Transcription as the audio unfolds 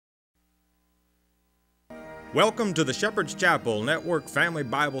Welcome to the Shepherd's Chapel Network Family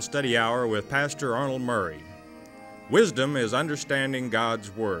Bible Study Hour with Pastor Arnold Murray. Wisdom is understanding God's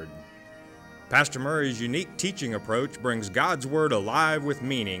Word. Pastor Murray's unique teaching approach brings God's Word alive with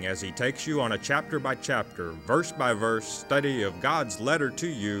meaning as he takes you on a chapter-by-chapter, verse-by-verse study of God's letter to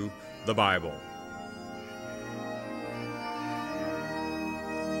you, the Bible.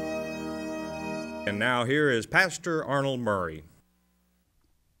 And now here is Pastor Arnold Murray.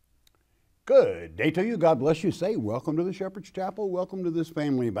 Good day to you. God bless you. Say, welcome to the Shepherd's Chapel. Welcome to this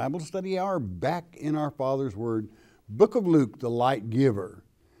Family Bible Study Hour back in our Father's Word, Book of Luke, the light giver.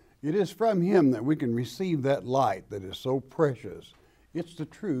 It is from Him that we can receive that light that is so precious. It's the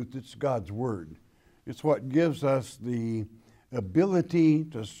truth. It's God's Word. It's what gives us the ability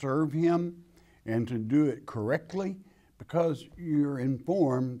to serve Him and to do it correctly because you're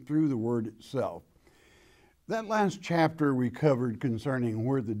informed through the Word itself. That last chapter we covered concerning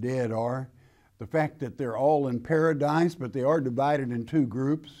where the dead are, the fact that they're all in paradise, but they are divided in two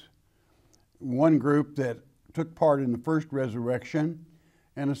groups. One group that took part in the first resurrection,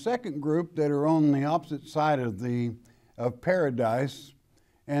 and a second group that are on the opposite side of paradise,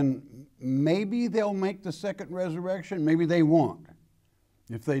 and maybe they'll make the second resurrection, maybe they won't.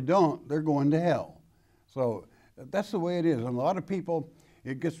 If they don't, they're going to hell. So that's the way it is. And a lot of people,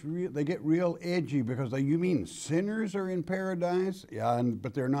 they get real edgy because you mean sinners are in paradise? Yeah,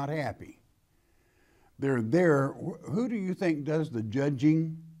 but they're not happy. They're there. Who do you think does the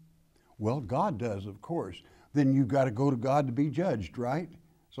judging? Well, God does, of course. Then you've got to go to God to be judged, right?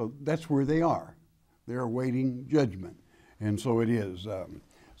 So that's where they are. They're awaiting judgment. And so it is.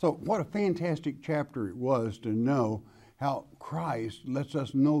 So what a fantastic chapter it was to know how Christ lets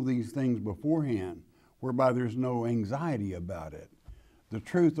us know these things beforehand, whereby there's no anxiety about it. The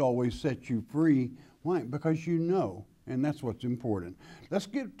truth always sets you free. Why? Because you know, and that's what's important. Let's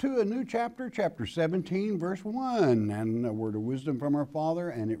get to a new chapter, chapter 17, verse 1, and a word of wisdom from our Father,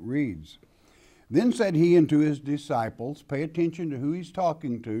 and it reads, "Then said he unto his disciples," pay attention to who he's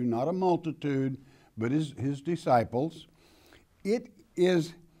talking to, not a multitude, but his disciples, "It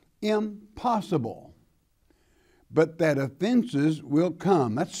is impossible, but that offenses will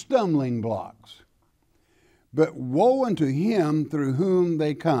come." That's stumbling blocks. "But woe unto him through whom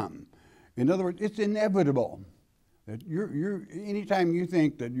they come." In other words, it's inevitable that anytime you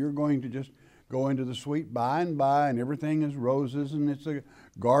think that you're going to just go into the sweet by and by and everything is roses and it's a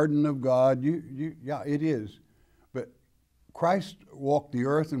garden of God, yeah, it is. But Christ walked the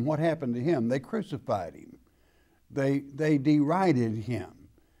earth, and what happened to him? They crucified him. They derided him.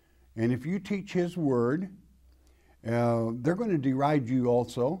 And if you teach his word, they're going to deride you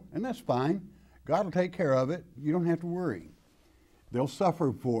also, and that's fine. God will take care of it. You don't have to worry. They'll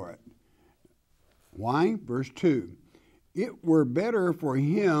suffer for it. Why? Verse 2, "It were better for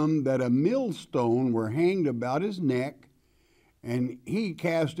him that a millstone were hanged about his neck, and he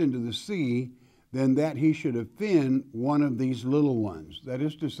cast into the sea, than that he should offend one of these little ones." That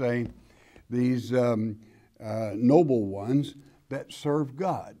is to say, these noble ones that serve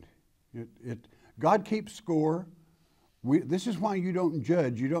God. God keeps score. This is why you don't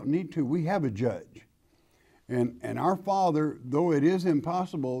judge. You don't need to. We have a judge. And our Father, though it is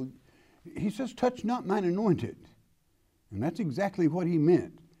impossible, he says, "Touch not mine anointed." And that's exactly what he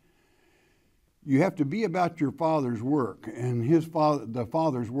meant. You have to be about your Father's work, and the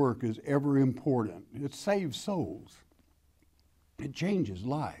Father's work is ever important. It saves souls. It changes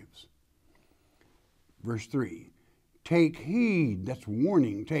lives. Verse 3, "Take heed," that's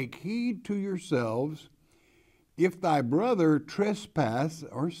warning, "take heed to yourselves. If thy brother trespass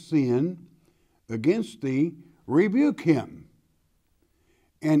or sin against thee, rebuke him.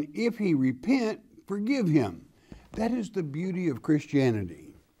 And if he repent, forgive him." That is the beauty of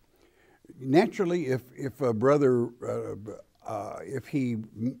Christianity. Naturally, if a brother, if he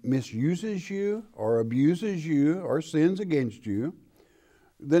misuses you or abuses you or sins against you,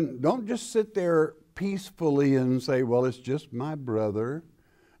 then don't just sit there peacefully and say, "Well, it's just my brother."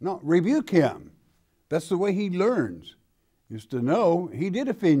 No, rebuke him. That's the way he learns, is to know he did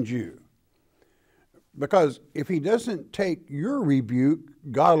offend you. Because if he doesn't take your rebuke,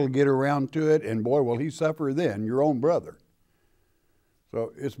 God will get around to it, and boy, will he suffer then, your own brother.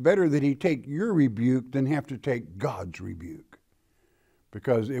 So it's better that he take your rebuke than have to take God's rebuke,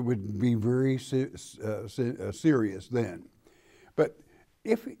 because it would be very serious then. But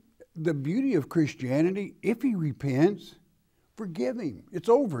the beauty of Christianity, if he repents, forgive him. It's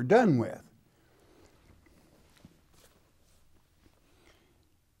over, done with.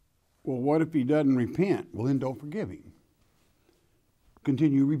 Well, what if he doesn't repent? Well, then don't forgive him.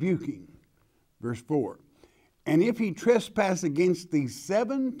 Continue rebuking. Verse 4, "And if he trespass against thee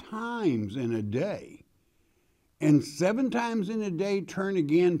 7 times in a day, and 7 times in a day turn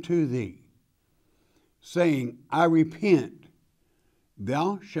again to thee, saying, I repent,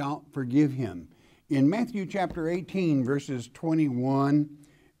 thou shalt forgive him. In Matthew chapter 18, verses 21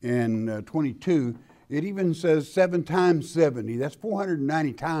 and 22, it even says 7 times 70. That's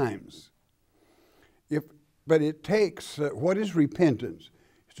 490 times. But it takes, what is repentance?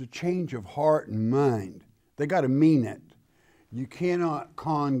 It's a change of heart and mind. They got to mean it. You cannot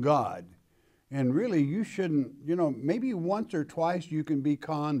con God. And really, you shouldn't, maybe once or twice you can be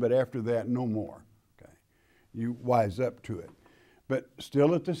conned, but after that, no more. Okay, you wise up to it. But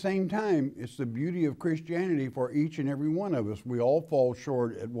still at the same time, it's the beauty of Christianity for each and every one of us. We all fall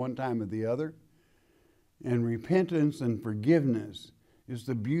short at one time or the other. And repentance and forgiveness is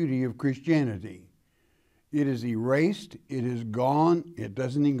the beauty of Christianity. It is erased, it is gone, it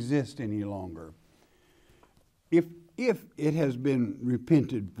doesn't exist any longer. If it has been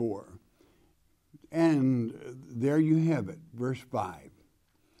repented for, and there you have it, verse 5.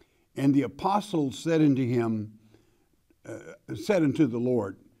 And the apostles said unto him, said unto the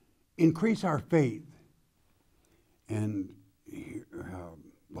Lord, increase our faith. And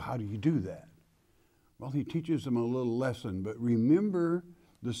how do you do that? Well, he teaches them a little lesson, but remember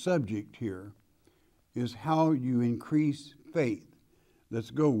the subject here is how you increase faith.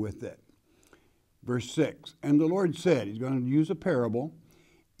 Let's go with it. Verse 6, and the Lord said, he's going to use a parable,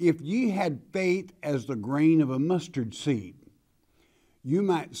 if ye had faith as the grain of a mustard seed, you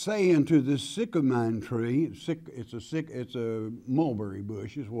might say unto this sycamore tree, it's a mulberry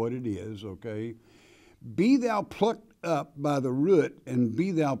bush is what it is, okay? Be thou plucked up by the root, and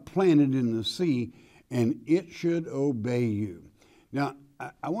be thou planted in the sea, and it should obey you. Now,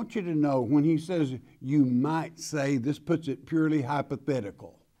 I want you to know when he says you might say, this puts it purely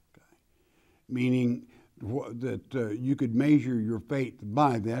hypothetical, okay? Meaning that you could measure your faith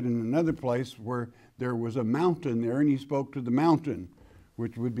by that. In another place where there was a mountain there, and he spoke to the mountain,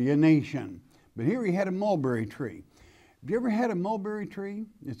 which would be a nation. But here he had a mulberry tree. Have you ever had a mulberry tree?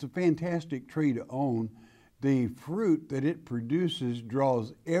 It's a fantastic tree to own. The fruit that it produces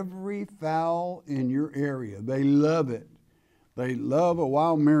draws every fowl in your area. They love it. They love a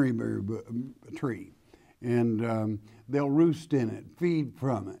wild maryberry tree. And they'll roost in it, feed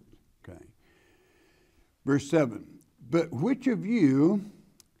from it. Okay. Verse 7, but which of you,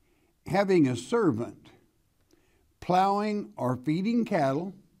 having a servant, plowing or feeding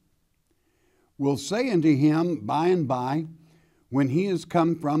cattle, will say unto him by and by, when he is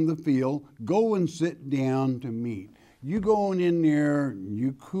come from the field, go and sit down to meat. You go on in there,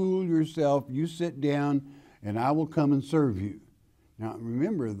 you cool yourself, you sit down, and I will come and serve you. Now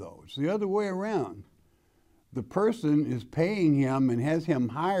remember though, it's the other way around. The person is paying him and has him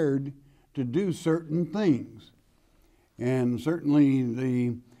hired to do certain things. And certainly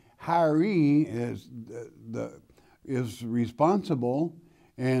the hiree is responsible.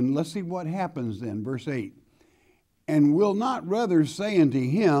 And let's see what happens then, verse 8. And will not rather say unto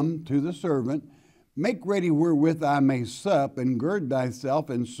him, to the servant, make ready wherewith I may sup, and gird thyself,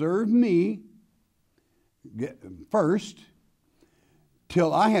 and serve me first,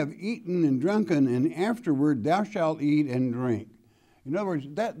 till I have eaten and drunken, and afterward thou shalt eat and drink. In other words,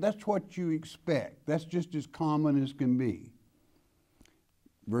 that's what you expect. That's just as common as can be.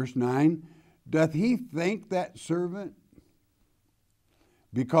 Verse 9, doth he thank that servant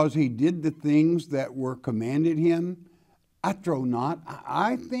because he did the things that were commanded him? I trow not.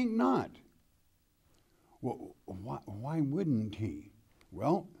 I think not. Well, why wouldn't he?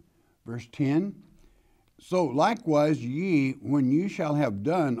 Well, verse 10, so likewise ye, when you shall have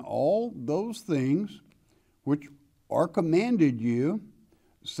done all those things which are commanded you,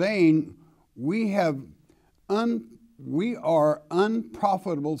 saying, we are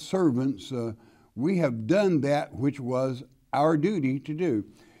unprofitable servants, we have done that which was our duty to do.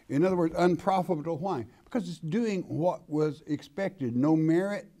 In other words, unprofitable, why? Because it's doing what was expected. No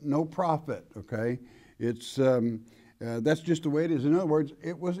merit, no profit, okay? It's, that's just the way it is. In other words,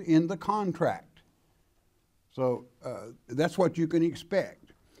 it was in the contract. So that's what you can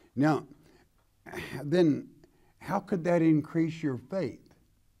expect. Now, then how could that increase your faith?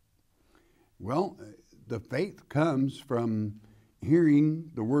 Well, the faith comes from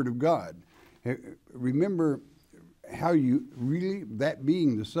hearing the Word of God. Remember how you really, that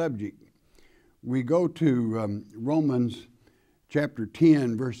being the subject, we go to Romans chapter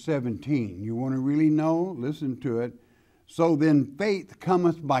 10, verse 17. You want to really know? Listen to it. So then faith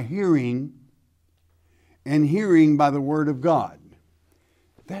cometh by hearing, and hearing by the Word of God.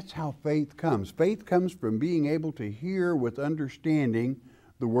 That's how faith comes. Faith comes from being able to hear with understanding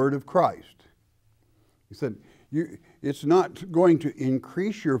the Word of Christ. He said, it's not going to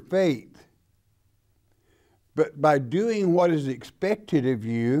increase your faith But by doing what is expected of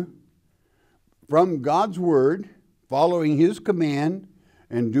you from God's Word, following His command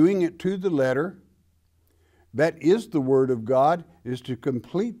and doing it to the letter, that is the Word of God, is to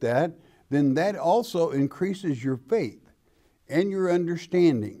complete that, then that also increases your faith and your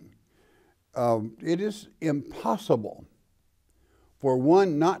understanding. It is impossible for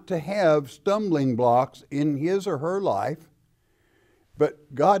one not to have stumbling blocks in his or her life,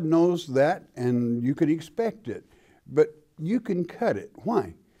 but God knows that, and you can expect it. But you can cut it.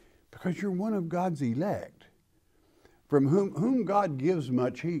 Why? Because you're one of God's elect. From whom God gives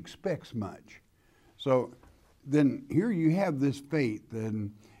much, He expects much. So then here you have this faith,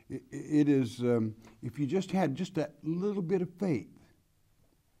 and it is, if you just had just that little bit of faith,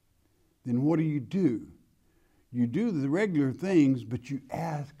 then what do? You do the regular things, but you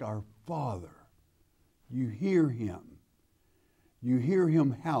ask our Father. You hear Him. You hear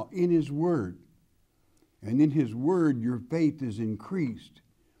Him how? In His Word. And in His Word, your faith is increased,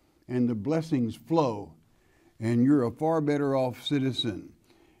 and the blessings flow, and you're a far better off citizen.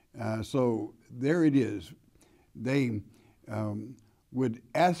 So there it is. They would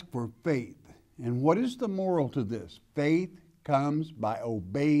ask for faith. And what is the moral to this? Faith comes by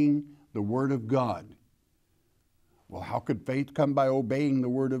obeying the Word of God. Well, how could faith come by obeying the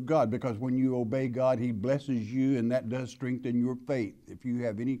Word of God? Because when you obey God, He blesses you, and that does strengthen your faith, if you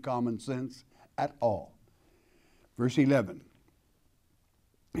have any common sense at all. Verse 11.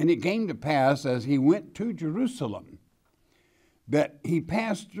 And it came to pass, as he went to Jerusalem, that he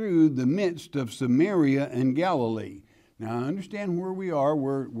passed through the midst of Samaria and Galilee. Now, understand where we are.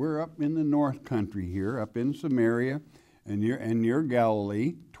 We're up in the north country here, up in Samaria and near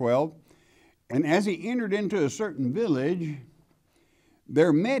Galilee. 12. And as he entered into a certain village,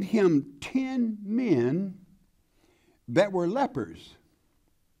 there met him 10 men that were lepers,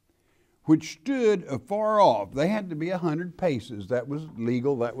 which stood afar off. They had to be 100 paces. That was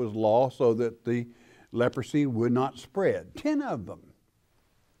legal, that was law, so that the leprosy would not spread. 10 of them.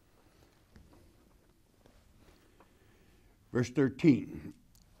 Verse 13.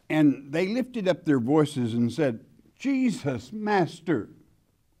 And they lifted up their voices and said, Jesus, Master,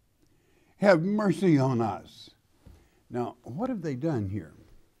 have mercy on us. Now, what have they done here?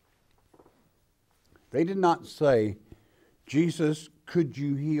 They did not say, Jesus, could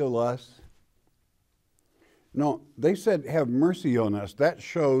you heal us? No, they said, have mercy on us. That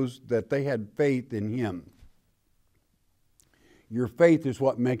shows that they had faith in Him. Your faith is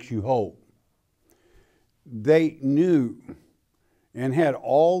what makes you whole. They knew and had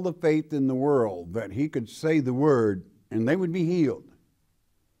all the faith in the world that He could say the word and they would be healed.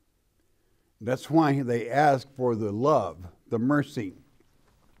 That's why they asked for the love, the mercy.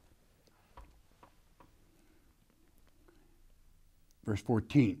 Verse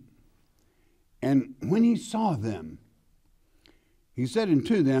 14. And when He saw them, He said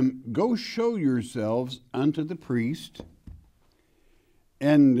unto them, Go show yourselves unto the priest.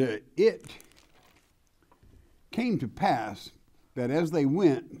 And it came to pass that as they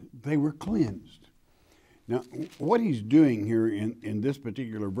went, they were cleansed. Now, what He's doing here in this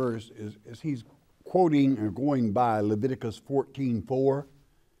particular verse is He's quoting or going by Leviticus 14:4,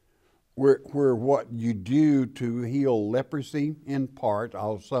 where what you do to heal leprosy, in part,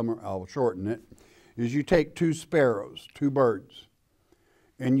 I'll shorten it, is you take 2 sparrows, 2 birds,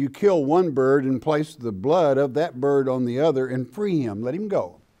 and you kill one bird and place the blood of that bird on the other and free him, let him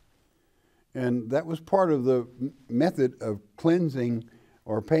go. And that was part of the method of cleansing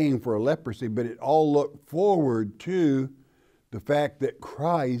or paying for a leprosy, but it all looked forward to the fact that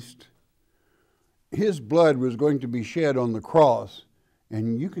Christ, His blood was going to be shed on the cross,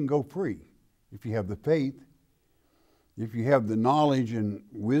 and you can go free if you have the faith, if you have the knowledge and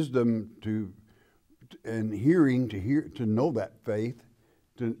wisdom and hearing to know that faith,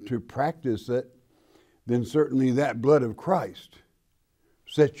 to practice it, then certainly that blood of Christ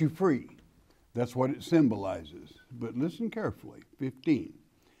sets you free. That's what it symbolizes. But listen carefully, 15.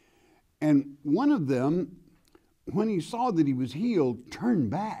 And one of them, when he saw that he was healed, turned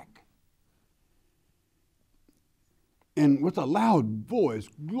back, and with a loud voice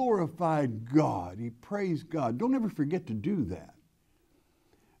glorified God. He praised God. Don't ever forget to do that.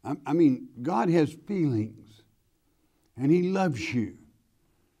 I mean, God has feelings, and He loves you.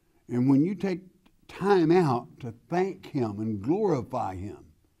 And when you take time out to thank Him and glorify Him,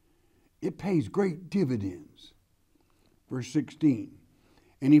 it pays great dividends. Verse 16,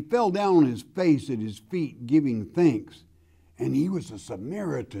 and he fell down on his face at His feet, giving thanks. And he was a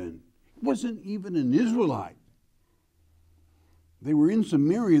Samaritan. He wasn't even an Israelite. They were in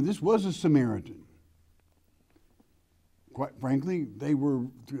Samaria. This was a Samaritan. quite frankly, there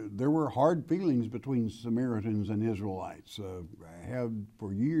were hard feelings between Samaritans and Israelites. Have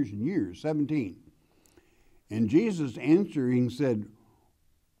for years and years, 17. And Jesus answering said,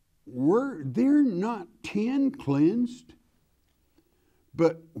 were there not 10 cleansed?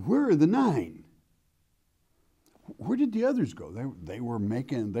 But where are the 9? Where did the others go? They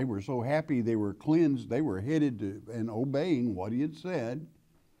were so happy they were cleansed, they were headed to and obeying what he had said,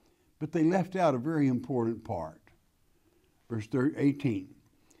 but they left out a very important part. Verse 18.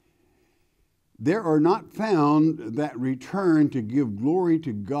 There are not found that return to give glory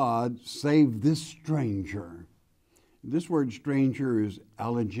to God save this stranger. This word stranger is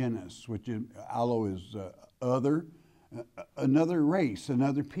allogenes, which is, allo is other, another race,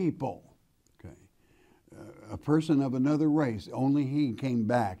 another people. Okay, a person of another race. Only he came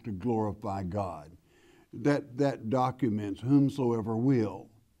back to glorify God. That documents whomsoever will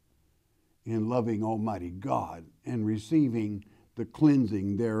in loving Almighty God and receiving the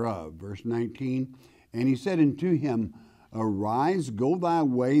cleansing thereof. Verse 19, and he said unto him, arise, go thy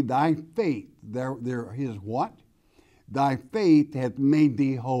way, thy faith, his what? Thy faith hath made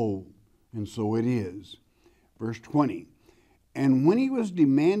thee whole. And so it is. Verse 20, and when he was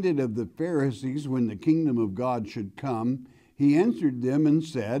demanded of the Pharisees when the kingdom of God should come, he answered them and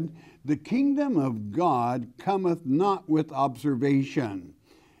said, the kingdom of God cometh not with observation.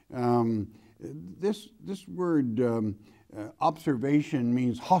 This word observation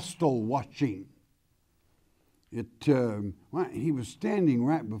means hostile watching. He was standing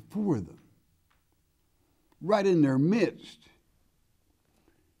right before them, right in their midst.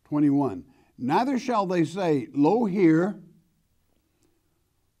 21. Neither shall they say, lo here,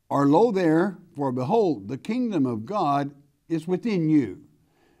 or lo there, for behold, the kingdom of God is within you.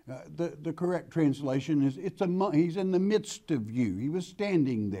 The correct translation is, he's in the midst of you. He was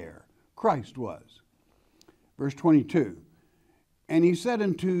standing there. Christ was. Verse 22, and he said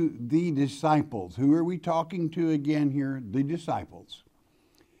unto the disciples, who are we talking to again here? The disciples.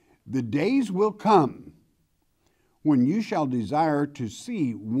 The days will come when you shall desire to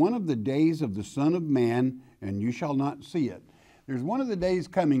see one of the days of the Son of Man, and you shall not see it. There's one of the days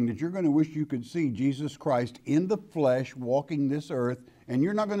coming that you're going to wish you could see Jesus Christ in the flesh walking this earth, and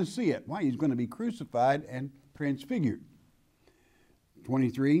you're not going to see it. Why? He's going to be crucified and transfigured.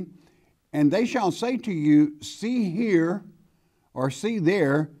 23, and they shall say to you, see here, or see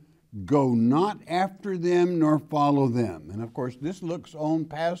there, go not after them nor follow them. And of course, this looks on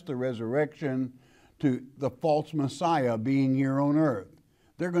past the resurrection to the false Messiah being here on earth.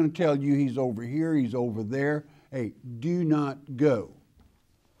 They're going to tell you he's over here, he's over there. Hey, do not go.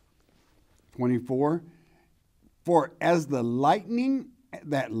 24, for as the lightning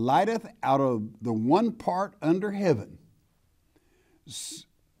that lighteth out of the one part under heaven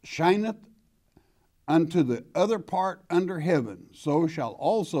shineth unto the other part under heaven, so shall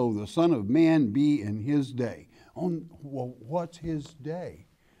also the Son of Man be in his day. Well, what's his day?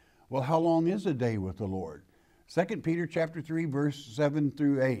 Well, how long is a day with the Lord? 2 Peter chapter 3, verse 7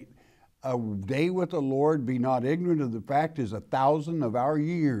 through 8. A day with the Lord, be not ignorant of the fact, is 1,000 of our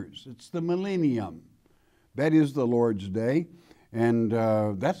years. It's the millennium. That is the Lord's day. And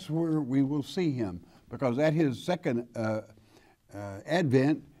that's where we will see him. Because at his second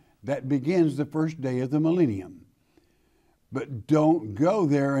advent, that begins the first day of the millennium. But don't go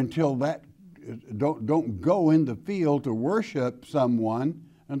there until that, don't go in the field to worship someone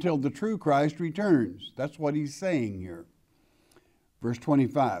until the true Christ returns. That's what he's saying here. Verse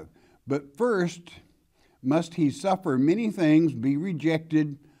 25, but first must he suffer many things, be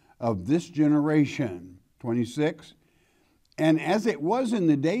rejected of this generation. 26, and as it was in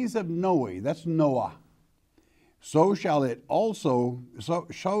the days of Noah, that's Noah, so shall it also, so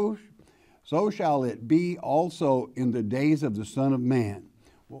shall it be also in the days of the Son of Man.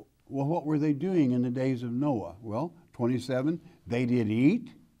 Well, what were they doing in the days of Noah? Well, 27, they did eat,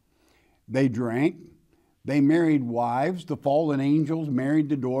 they drank, they married wives. The fallen angels married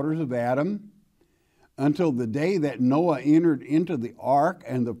the daughters of Adam until the day that Noah entered into the ark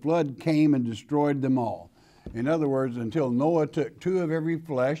and the flood came and destroyed them all. In other words, until Noah took 2 of every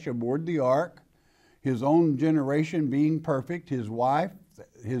flesh aboard the ark, his own generation being perfect, his wife,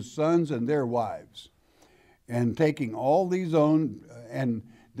 his sons, and their wives, and taking all these on, and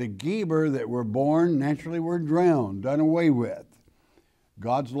the Geber that were born naturally were drowned, done away with.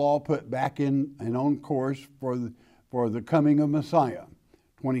 God's law put back in and on course for the coming of Messiah.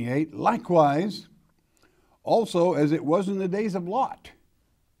 28, likewise, also as it was in the days of Lot.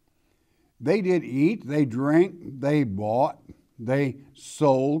 They did eat, they drank, they bought, they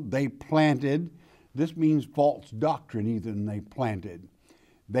sold, they planted. This means false doctrine, even they planted.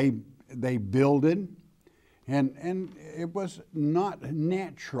 They builded, And it was not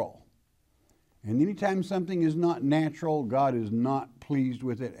natural. And anytime something is not natural, God is not pleased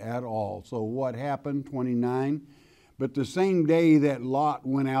with it at all. So what happened? 29. But the same day that Lot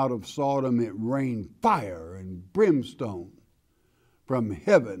went out of Sodom, it rained fire and brimstone from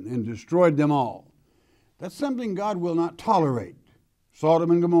heaven and destroyed them all. That's something God will not tolerate. Sodom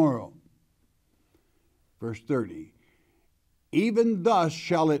and Gomorrah. Verse 30. Even thus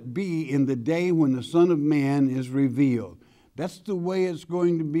shall it be in the day when the Son of Man is revealed. That's the way it's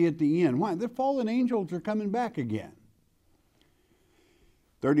going to be at the end. Why? The fallen angels are coming back again.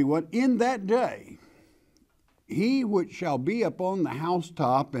 31. In that day, he which shall be upon the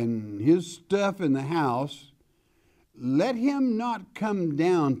housetop and his stuff in the house, let him not come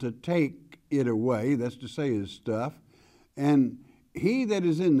down to take it away, that's to say his stuff, and he that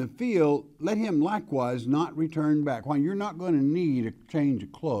is in the field, let him likewise not return back. Why? You're not going to need a change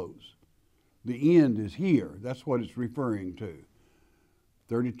of clothes. The end is here. That's what it's referring to.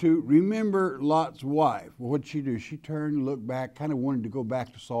 32, remember Lot's wife. Well, what did she do? She turned, looked back, kind of wanted to go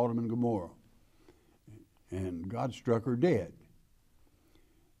back to Sodom and Gomorrah. And God struck her dead.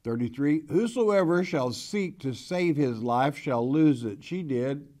 33, whosoever shall seek to save his life shall lose it. She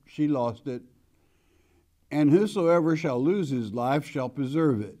did. She lost it. And whosoever shall lose his life shall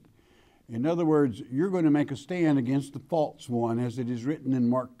preserve it. In other words, you're going to make a stand against the false one, as it is written in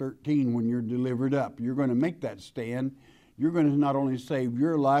Mark 13 when you're delivered up. You're going to make that stand. You're going to not only save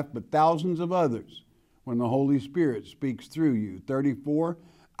your life, but thousands of others when the Holy Spirit speaks through you. 34,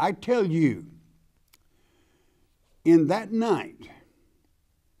 I tell you, in that night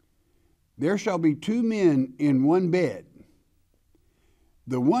there shall be two men in one bed.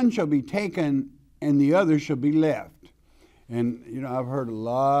 The one shall be taken and the other shall be left. And, you know, I've heard a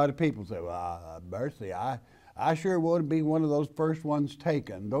lot of people say, well, mercy, I sure want to be one of those first ones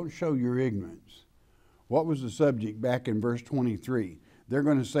taken. Don't show your ignorance. What was the subject back in verse 23? They're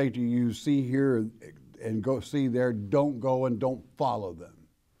going to say to you, see here and go see there, don't go and don't follow them.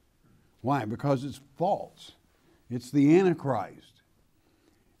 Why? Because it's false. It's the Antichrist.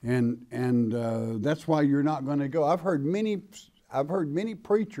 And that's why you're not going to go. I've heard many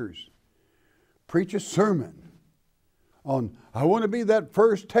preachers preach a sermon on, I want to be that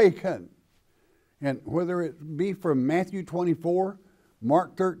first taken. And whether it be from Matthew 24,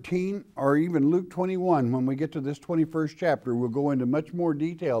 Mark 13, or even Luke 21, when we get to this 21st chapter, we'll go into much more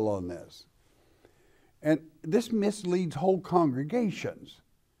detail on this. And this misleads whole congregations,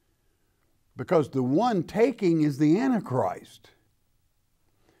 because the one taking is the Antichrist.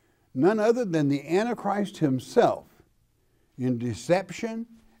 None other than the Antichrist himself, in deception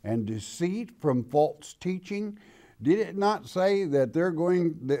and deceit from false teaching. Did it not say that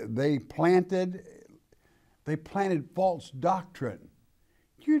they planted false doctrine?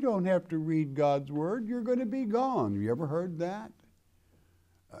 You don't have to read God's word. You're going to be gone. You ever heard that?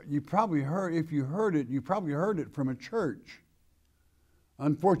 You probably heard, if you heard it, you probably heard it from a church.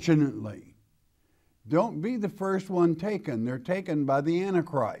 Unfortunately. Don't be the first one taken. They're taken by the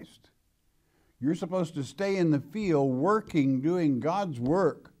Antichrist. You're supposed to stay in the field working, doing God's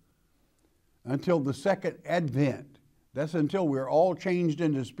work until the second advent. That's until we're all changed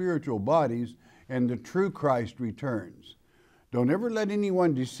into spiritual bodies and the true Christ returns. Don't ever let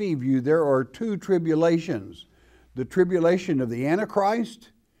anyone deceive you. There are two tribulations. The tribulation of the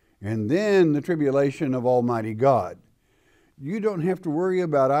Antichrist and then the tribulation of Almighty God. You don't have to worry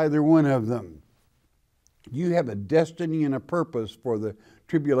about either one of them. You have a destiny and a purpose for the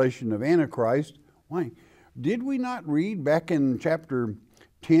tribulation of Antichrist. Why? Did we not read back in chapter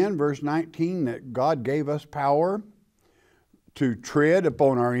 10, verse 19, that God gave us power to tread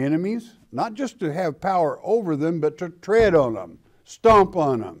upon our enemies? Not just to have power over them, but to tread on them, stomp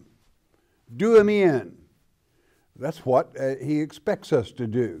on them, do them in. That's what he expects us to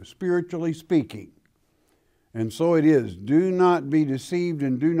do, spiritually speaking. And so it is. Do not be deceived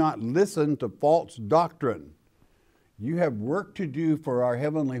and do not listen to false doctrine. You have work to do for our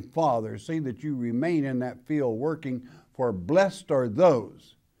Heavenly Father. See that you remain in that field working, for blessed are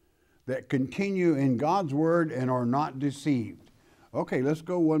those that continue in God's word and are not deceived. Okay, let's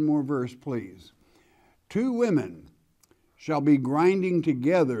go one more verse, please. Two women shall be grinding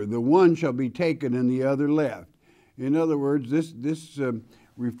together. The one shall be taken and the other left. In other words, this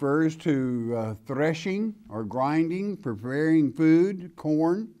refers to threshing or grinding, preparing food,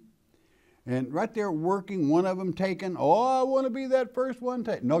 corn. And right there working, one of them taken. Oh, I want to be that first one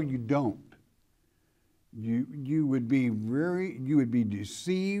taken. No, you don't. You would be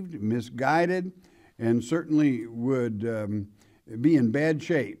deceived, misguided, and certainly would be in bad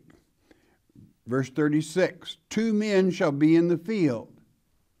shape. Verse 36, two men shall be in the field.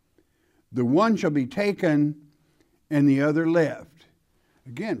 the one shall be taken and the other left.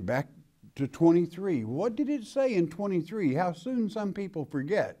 Again, back to 23. What did it say in 23? How soon some people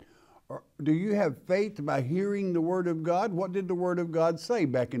forget. Or do you have faith by hearing the word of God? What did the word of God say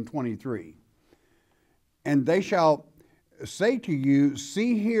back in 23? And they shall say to you,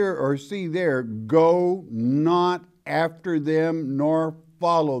 see here or see there, go not after them nor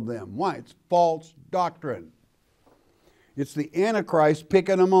follow them. Why? It's false doctrine. It's the Antichrist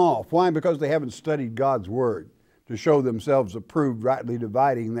picking them off. Why? Because they haven't studied God's word to show themselves approved, rightly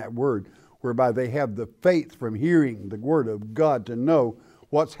dividing that word, whereby they have the faith from hearing the word of God to know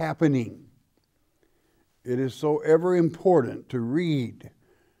what's happening. It is so ever important to read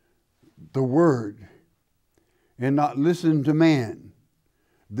the word and not listen to man,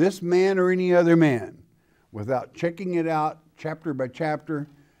 this man or any other man, without checking it out chapter by chapter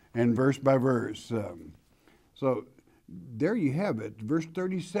and verse by verse. So there you have it. Verse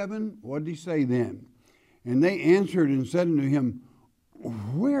 37, what did he say then? And they answered and said unto him,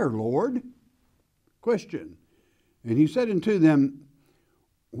 where, Lord? Question. And he said unto them,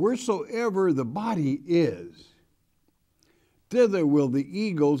 wheresoever the body is, thither will the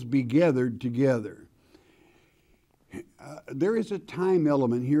eagles be gathered together. There is a time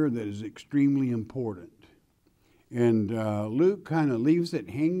element here that is extremely important. And Luke kind of leaves it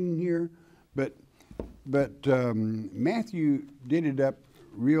hanging here, but Matthew did it up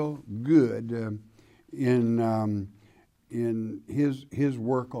real good in his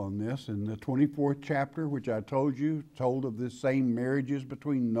work on this. In the 24th chapter, which I told you, told of this same marriages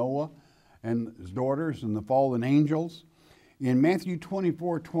between Noah and his daughters and the fallen angels. In Matthew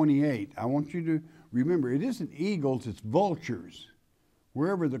 24:28, I want you to remember, it isn't eagles, it's vultures.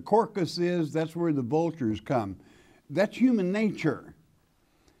 Wherever the carcass is, that's where the vultures come. That's human nature.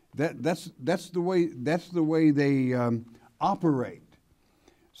 That's the way they operate.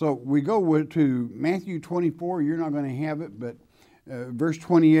 So we go to Matthew 24. You're not going to have it, but verse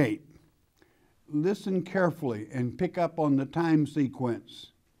 28. Listen carefully and pick up on the time sequence.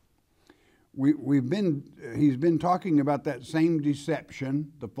 He's been talking about that same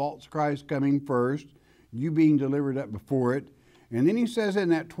deception, the false Christ coming first, you being delivered up before it. And then he says in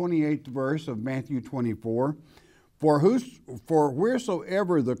that 28th verse of Matthew 24, For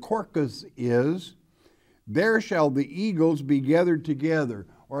wheresoever the carcass is, there shall the eagles be gathered together.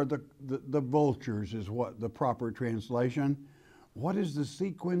 Or the vultures is what the proper translation. What is the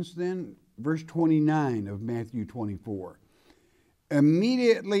sequence then? Verse 29 of Matthew 24.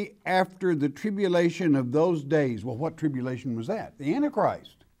 Immediately after the tribulation of those days. Well, what tribulation was that? The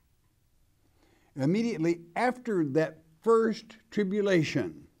Antichrist. Immediately after that first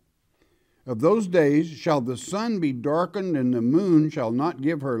tribulation of those days shall the sun be darkened, and the moon shall not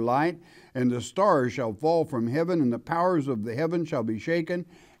give her light, and the stars shall fall from heaven, and the powers of the heaven shall be shaken.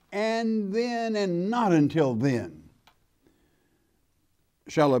 And then, and not until then,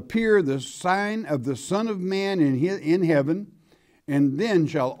 shall appear the sign of the Son of Man in heaven, and then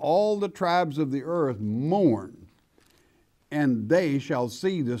shall all the tribes of the earth mourn, and they shall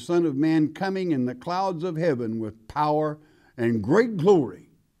see the Son of Man coming in the clouds of heaven with power and great glory.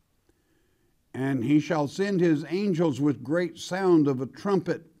 And he shall send his angels with great sound of a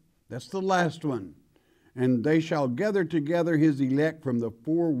trumpet. That's the last one. And they shall gather together his elect from the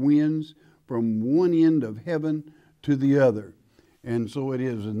four winds, from one end of heaven to the other. And so it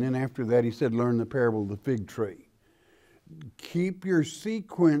is. And then after that he said, learn the parable of the fig tree. Keep your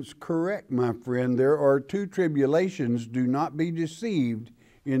sequence correct, my friend. There are two tribulations. Do not be deceived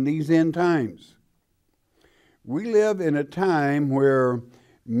in these end times. We live in a time where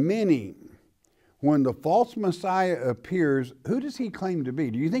many, when the false Messiah appears, who does he claim to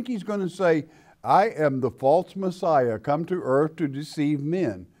be? Do you think he's going to say, I am the false Messiah come to earth to deceive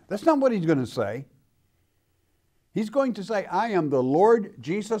men? That's not what he's going to say. He's going to say, I am the Lord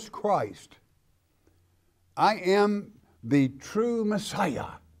Jesus Christ. I am the true Messiah.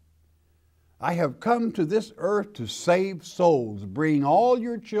 I have come to this earth to save souls. Bring all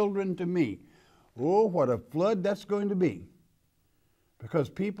your children to me. Oh, what a flood that's going to be. Because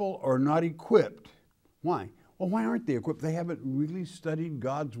people are not equipped. Why? Well, why aren't they equipped? They haven't really studied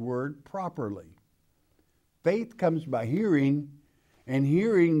God's word properly. Faith comes by hearing, and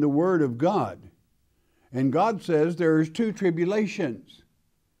hearing the word of God. And God says there's two tribulations.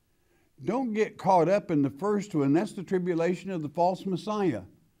 Don't get caught up in the first one. That's the tribulation of the false Messiah,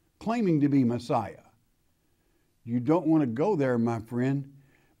 claiming to be Messiah. You don't want to go there, my friend,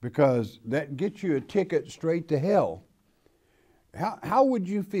 because that gets you a ticket straight to hell. How would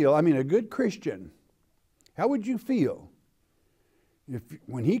you feel? I mean, a good Christian, how would you feel if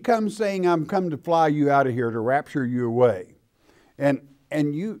when he comes saying, I'm come to fly you out of here, to rapture you away, and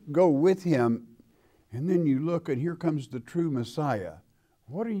and you go with him, and then you look and here comes the true Messiah,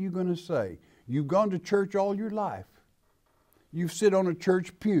 what are you going to say? You've gone to church all your life. You've sit on a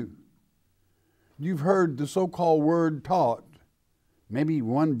church pew. You've heard the so-called word taught, maybe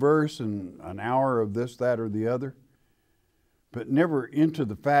one verse and an hour of this, that, or the other, but never into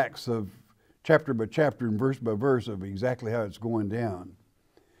the facts of chapter by chapter and verse by verse of exactly how it's going down.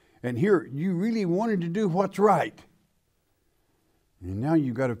 And here, you really wanted to do what's right. And now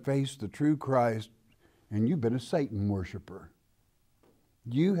you've got to face the true Christ, and you've been a Satan worshiper.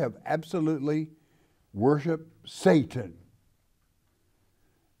 You have absolutely worshiped Satan.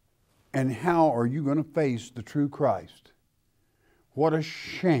 And how are you going to face the true Christ? What a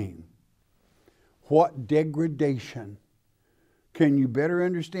shame. What degradation. Can you better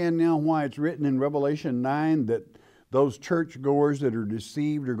understand now why it's written in Revelation 9 that those churchgoers that are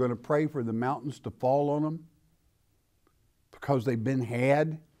deceived are going to pray for the mountains to fall on them? Because they've been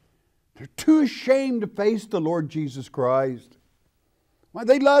had. They're too ashamed to face the Lord Jesus Christ. Why,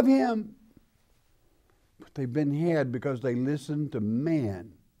 they love Him. But they've been had because they listened to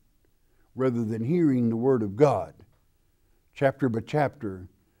man rather than hearing the Word of God, chapter by chapter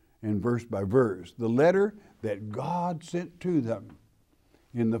and verse by verse. The letter that God sent to them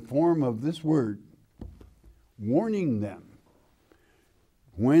in the form of this word, warning them.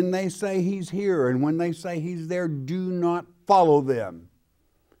 When they say He's here and when they say He's there, do not follow them.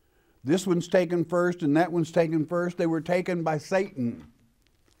 This one's taken first and that one's taken first. They were taken by Satan.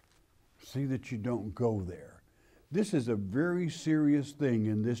 See that you don't go there. This is a very serious thing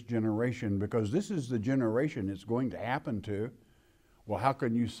in this generation because this is the generation it's going to happen to. Well, how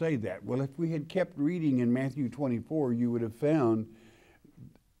can you say that? Well, if we had kept reading in Matthew 24, you would have found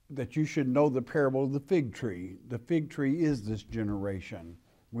that you should know the parable of the fig tree. The fig tree is this generation.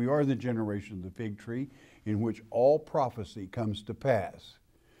 We are the generation of the fig tree in which all prophecy comes to pass.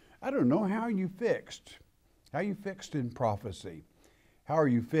 I don't know how you fixed. How you fixed in prophecy? How are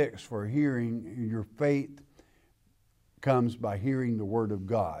you fixed for hearing? Your faith comes by hearing the Word of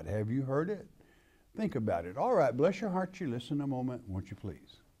God. Have you heard it? Think about it. All right, bless your heart. You listen a moment, won't you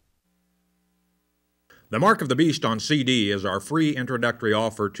please? The Mark of the Beast on CD is our free introductory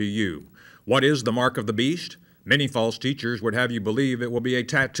offer to you. What is the Mark of the Beast? Many false teachers would have you believe it will be a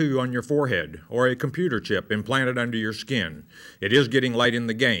tattoo on your forehead or a computer chip implanted under your skin. It is getting late in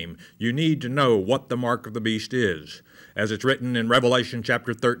the game. You need to know what the Mark of the Beast is. As it's written in Revelation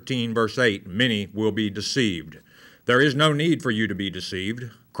chapter 13, verse 8, many will be deceived. There is no need for you to be deceived.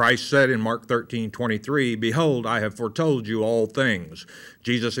 Christ said in Mark 13:23, "Behold, I have foretold you all things."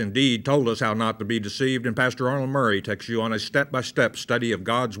 Jesus indeed told us how not to be deceived, and Pastor Arnold Murray takes you on a step-by-step study of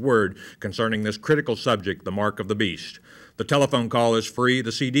God's Word concerning this critical subject, the Mark of the Beast. The telephone call is free.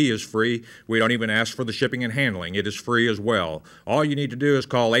 The CD is free. We don't even ask for the shipping and handling. It is free as well. All you need to do is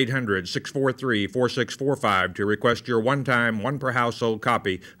call 800-643-4645 to request your one-time, one-per-household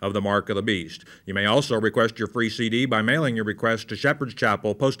copy of the Mark of the Beast. You may also request your free CD by mailing your request to Shepherd's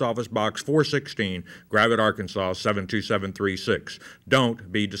Chapel, Post Office Box 416, Gravette, Arkansas 72736.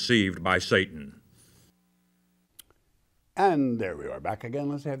 Don't be deceived by Satan. And there we are back again.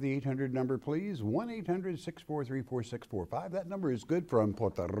 Let's have the 800 number, please. 1-800-643-4645. That number is good from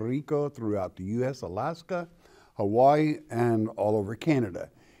Puerto Rico throughout the U.S., Alaska, Hawaii, and all over Canada.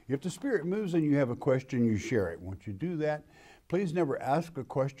 If the Spirit moves and you have a question, you share it. Once you do that, please never ask a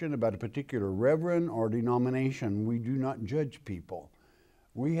question about a particular reverend or denomination. We do not judge people.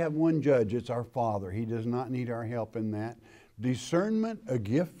 We have one judge. It's our Father. He does not need our help in that. Discernment, a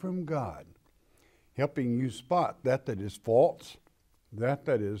gift from God, helping you spot that is false, that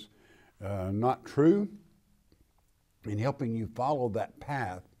is not true, and helping you follow that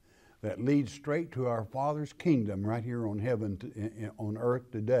path that leads straight to our Father's kingdom right here on on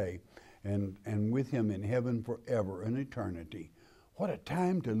earth today, and with Him in heaven forever in eternity. What a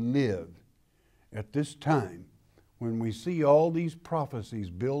time to live at this time when we see all these prophecies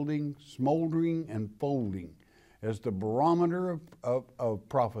building, smoldering, and folding as the barometer of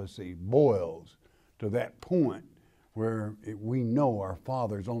prophecy boils to that point where we know our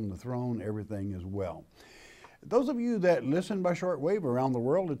Father's on the throne, everything is well. Those of you that listen by shortwave around the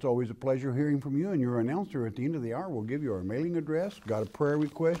world, it's always a pleasure hearing from you, and your announcer at the end of the hour will give you our mailing address. Got a prayer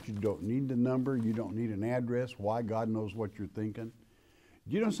request? You don't need the number. You don't need an address. Why? God knows what you're thinking.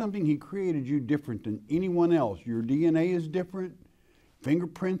 You know something? He created you different than anyone else. Your DNA is different.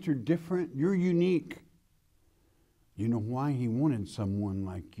 Fingerprints are different. You're unique. You know why He wanted someone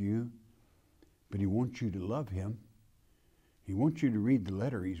like you? But He wants you to love Him. He wants you to read the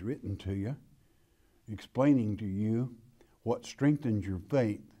letter He's written to you, explaining to you what strengthens your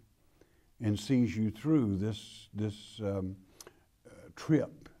faith and sees you through this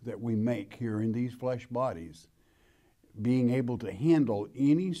trip that we make here in these flesh bodies, being able to handle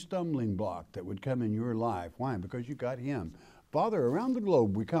any stumbling block that would come in your life. Why? Because you got Him. Father, around the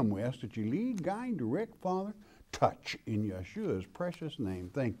globe we come. We ask that you lead, guide, direct, Father, touch in Yeshua's precious name.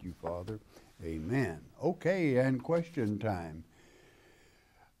 Thank you, Father. Amen. Okay, and question time.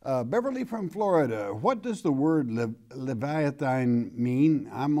 Beverly from Florida, what does the word Leviathan mean?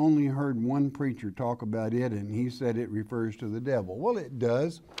 I'm only heard one preacher talk about it, and he said it refers to the devil. Well, it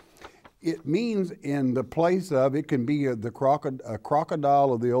does. It means in the place of, it can be a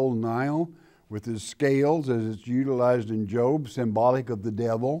crocodile of the old Nile with his scales, as it's utilized in Job, symbolic of the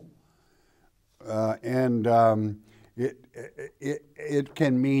devil. It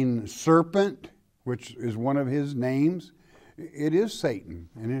can mean serpent, which is one of his names. It is Satan,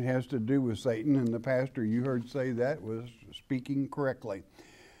 and it has to do with Satan, and the pastor you heard say that was speaking correctly.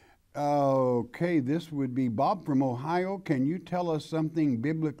 Okay, this would be Bob from Ohio. Can you tell us something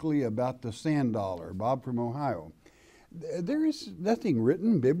biblically about the sand dollar? Bob from Ohio. There is nothing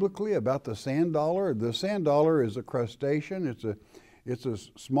written biblically about the sand dollar. The sand dollar is a crustacean. It's a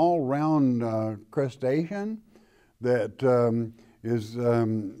small round crustacean that is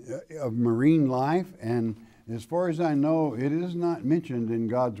of marine life, and as far as I know, it is not mentioned in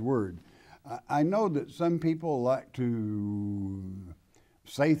God's Word. I know that some people like to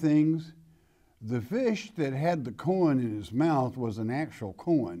say things. The fish that had the coin in his mouth was an actual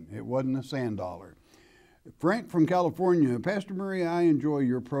coin. It wasn't a sand dollar. Frank from California, Pastor Murray, I enjoy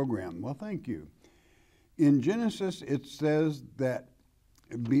your program. Well, thank you. In Genesis, it says that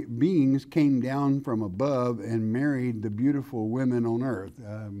beings came down from above and married the beautiful women on earth,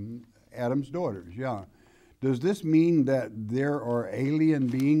 Adam's daughters, yeah. Does this mean that there are alien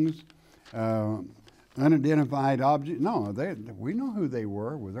beings, unidentified objects? No, we know who they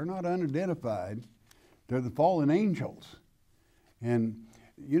were. Well, they're not unidentified. They're the fallen angels. And,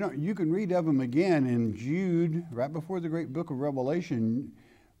 you know, you can read of them again in Jude, right before the great book of Revelation,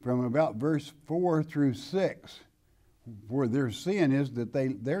 from about verse 4 through 6, where their sin is that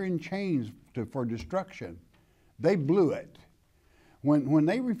they're in chains for destruction. They blew it. When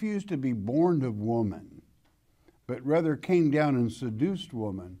they refused to be born of woman, but rather came down and seduced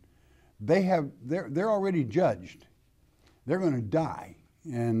woman, they're already judged. They're going to die.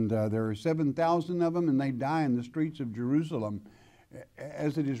 And there are 7,000 of them, and they die in the streets of Jerusalem,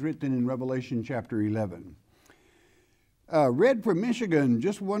 as it is written in Revelation chapter 11. Red from Michigan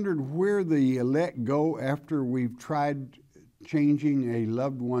just wondered where the elect go after we've tried changing a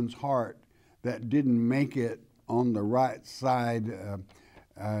loved one's heart that didn't make it on the right side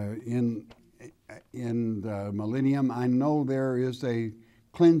in the millennium. I know there is a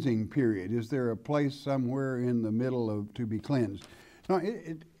cleansing period. Is there a place somewhere in the middle to be cleansed? No,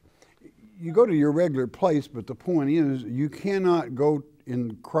 you go to your regular place, but the point is you cannot go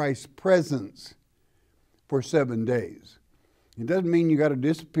in Christ's presence for 7 days. It doesn't mean you got to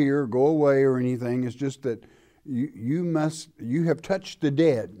disappear, go away or anything. It's just that you have touched the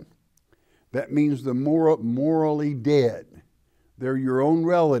dead. That means the morally dead. They're your own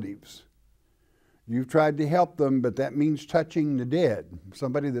relatives. You've tried to help them, but that means touching the dead,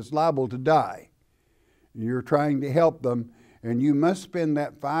 somebody that's liable to die. You're trying to help them, and you must spend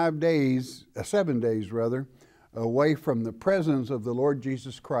that 7 days away from the presence of the Lord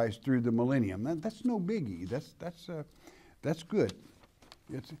Jesus Christ through the millennium. That's no biggie. That's good.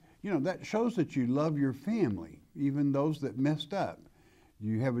 That shows that you love your family, even those that messed up.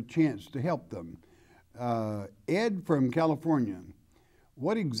 You have a chance to help them. Ed from California.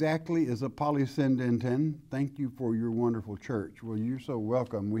 What exactly is a polysyndeton? Thank you for your wonderful church. Well, you're so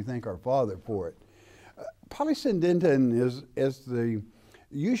welcome. We thank our Father for it. Polysyndeton is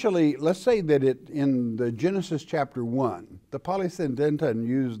usually, let's say that in the Genesis chapter 1, the polysyndeton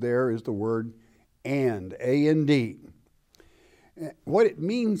used there is the word and, A-N-D. What it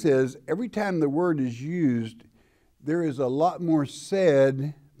means is every time the word is used, there is a lot more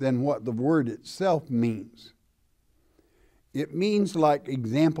said than what the word itself means. It means, like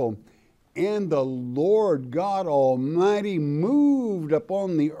example, and the Lord God Almighty moved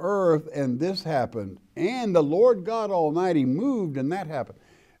upon the earth and this happened. And the Lord God Almighty moved and that happened.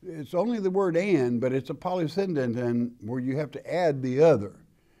 It's only the word and, but it's a polysyndeton where you have to add the other.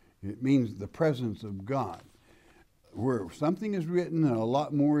 It means the presence of God. Where something is written and a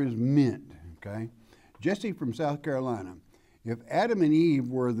lot more is meant, okay? Jesse from South Carolina. If Adam and Eve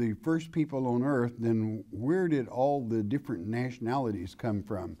were the first people on earth, then where did all the different nationalities come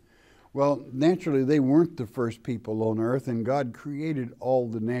from? Well, naturally, they weren't the first people on earth, and God created all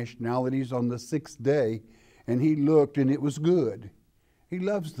the nationalities on the 6th day, and He looked, and it was good. He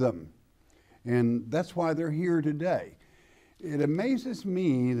loves them, and that's why they're here today. It amazes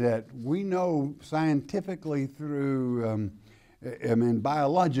me that we know scientifically through,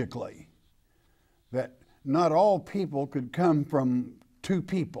 biologically, that not all people could come from two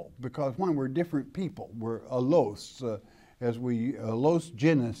people, because one, we're different people. We're allos, allos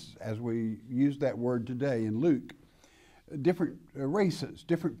genus, as we use that word today in Luke. Different races,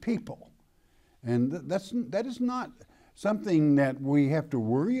 different people. And that is not something that we have to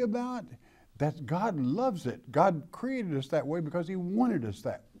worry about. That God loves it. God created us that way because He wanted us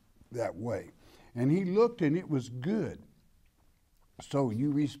that way. And He looked and it was good. So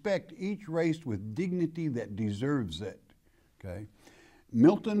you respect each race with dignity that deserves it. Okay?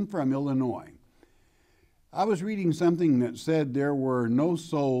 Milton from Illinois. I was reading something that said there were no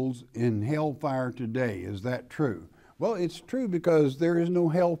souls in hellfire today. Is that true? Well, it's true because there is no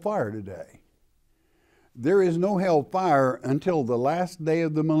hellfire today. There is no hellfire until the last day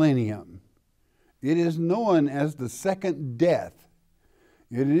of the millennium. It is known as the second death.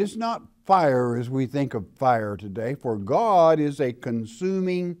 It is not fire as we think of fire today, for God is a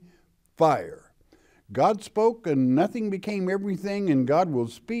consuming fire. God spoke and nothing became everything, and God will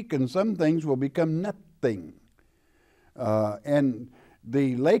speak and some things will become nothing. And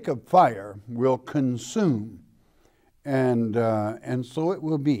the lake of fire will consume, and so it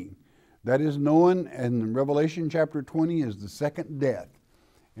will be. That is known in Revelation chapter 20 as the second death.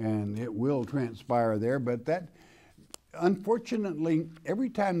 And it will transpire there, but that, unfortunately, every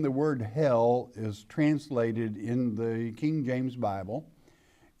time the word hell is translated in the King James Bible,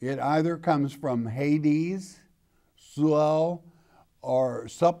 it either comes from Hades, Sheol, or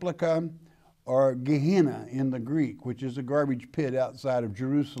Supplica, or Gehenna in the Greek, which is a garbage pit outside of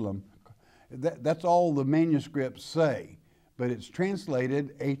Jerusalem. That's all the manuscripts say, but it's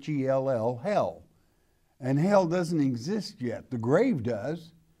translated H-E-L-L, hell. And hell doesn't exist yet. The grave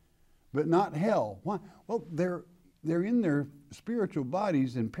does, but not hell. Why? Well, they're in their spiritual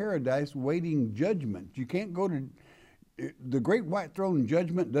bodies in paradise waiting judgment. You can't go to, the great white throne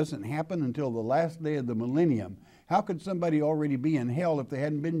judgment doesn't happen until the last day of the millennium. How could somebody already be in hell if they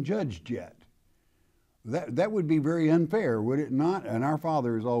hadn't been judged yet? That would be very unfair, would it not? And our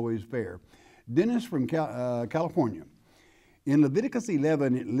Father is always fair. Dennis from California. In Leviticus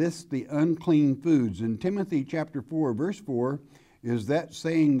 11, it lists the unclean foods. In Timothy chapter 4, verse 4, is that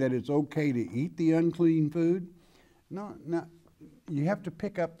saying that it's okay to eat the unclean food? No, you have to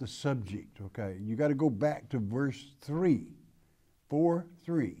pick up the subject, okay? You got to go back to verse 3,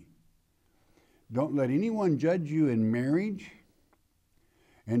 4:3. Don't let anyone judge you in marriage,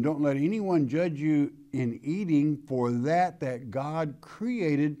 and don't let anyone judge you in eating for that God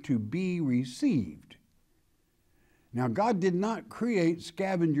created to be received. Now, God did not create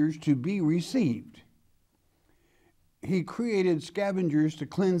scavengers to be received. He created scavengers to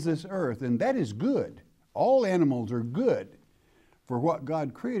cleanse this earth, and that is good. All animals are good for what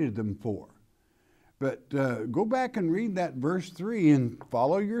God created them for. But go back and read that verse 3 and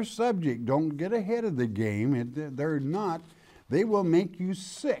follow your subject. Don't get ahead of the game. They're not. They will make you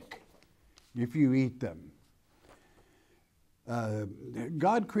sick if you eat them.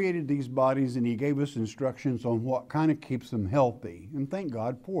 God created these bodies and He gave us instructions on what kind of keeps them healthy, and thank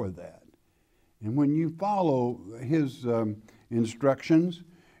God for that. And when you follow His instructions,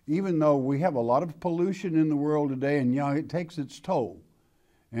 even though we have a lot of pollution in the world today, and it takes its toll,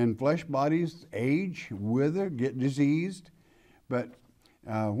 and flesh bodies age, wither, get diseased, but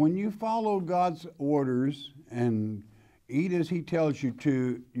when you follow God's orders and eat as He tells you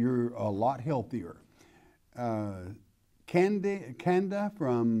to, you're a lot healthier. Kanda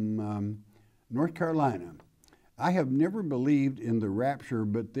from North Carolina. I have never believed in the rapture,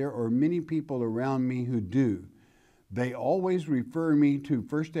 but there are many people around me who do. They always refer me to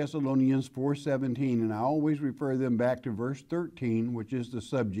 1 Thessalonians 4:17, and I always refer them back to verse 13, which is the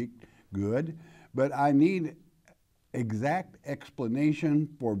subject. Good. But I need exact explanation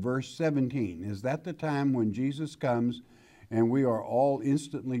for verse 17. Is that the time when Jesus comes and we are all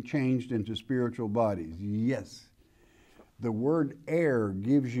instantly changed into spiritual bodies? Yes. The word air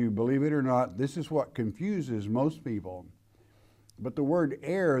gives you, believe it or not, this is what confuses most people. But the word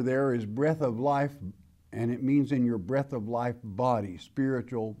air there is breath of life, and it means in your breath of life body,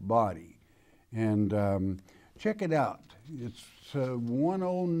 spiritual body. And check it out. It's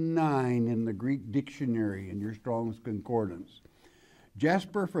 109 in the Greek dictionary in your Strong's Concordance.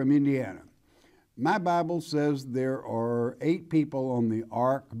 Jasper from Indiana. My Bible says there are 8 people on the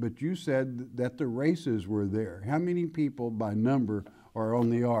ark, but you said that the races were there. How many people by number are on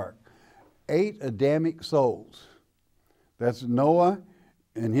the ark? 8 Adamic souls. That's Noah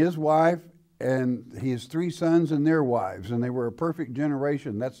and his wife and his 3 sons and their wives, and they were a perfect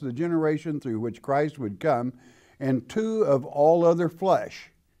generation. That's the generation through which Christ would come and 2 of all other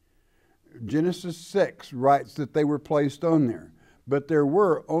flesh. Genesis 6 writes that they were placed on there, but there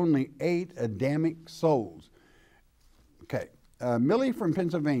were only 8 Adamic souls. Okay, Millie from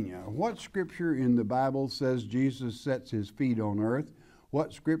Pennsylvania, what scripture in the Bible says Jesus sets his feet on earth?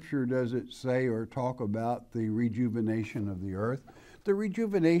 What scripture does it say or talk about the rejuvenation of the earth? The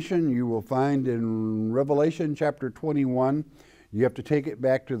rejuvenation you will find in Revelation chapter 21. You have to take it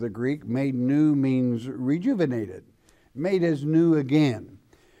back to the Greek. Made new means rejuvenated, made as new again.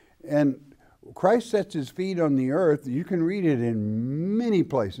 And Christ sets his feet on the earth. You can read it in many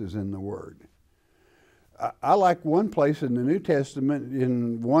places in the Word. I like one place in the New Testament,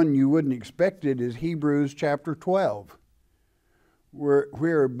 in one you wouldn't expect it, is Hebrews chapter 12,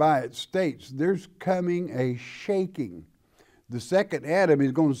 whereby it states there's coming a shaking. The second Adam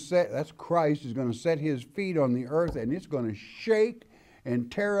is going to set, that's Christ, is going to set his feet on the earth, and it's going to shake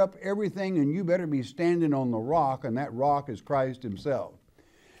and tear up everything, and you better be standing on the rock, and that rock is Christ himself.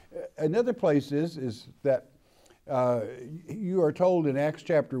 Another place is that you are told in Acts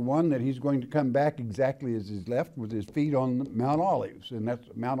chapter 1 that he's going to come back exactly as he's left, with his feet on Mount Olives, and that's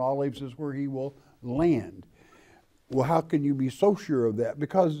Mount Olives is where he will land. Well, how can you be so sure of that?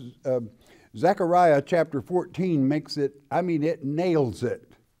 Because Zechariah chapter 14 makes it, it nails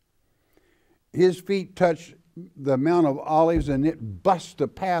it. His feet touch the Mount of Olives, and it busts the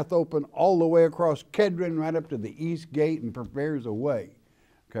path open all the way across Kedron right up to the east gate and prepares a way.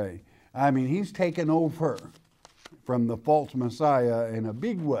 Okay, he's taken over from the false Messiah in a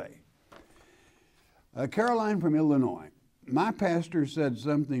big way. Caroline from Illinois, my pastor said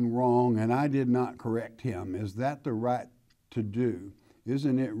something wrong and I did not correct him. Is that the right to do?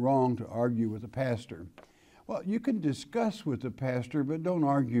 Isn't it wrong to argue with the pastor? Well, you can discuss with the pastor, but don't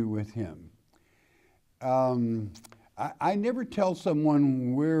argue with him. I never tell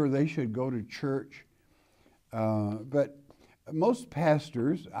someone where they should go to church, but most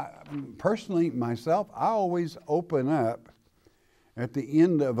pastors, personally myself, I always open up at the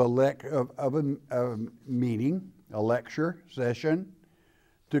end of a meeting, a lecture session,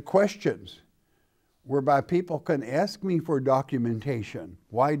 to questions whereby people can ask me for documentation.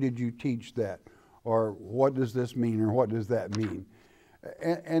 Why did you teach that? Or what does this mean? Or what does that mean?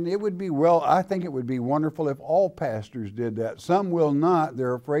 And it would be, I think it would be wonderful if all pastors did that. Some will not.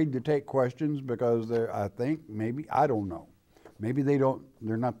 They're afraid to take questions because I don't know. Maybe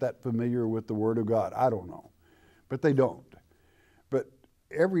they're not that familiar with the Word of God. I don't know. But they don't. But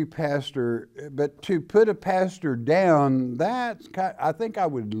every pastor, but to put a pastor down, I think I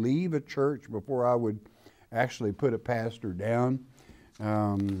would leave a church before I would actually put a pastor down.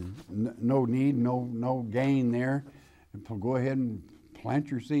 No need, no gain there. Go ahead and plant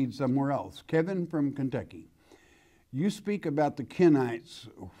your seed somewhere else. Kevin from Kentucky. You speak about the Kenites.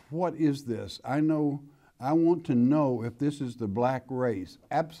 What is this? I want to know if this is the black race.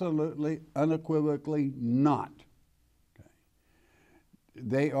 Absolutely, unequivocally not. Okay.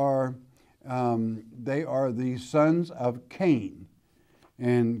 They are the sons of Cain.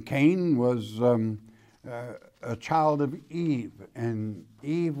 And Cain was a child of Eve. And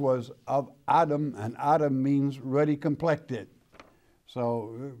Eve was of Adam, and Adam means ruddy complected.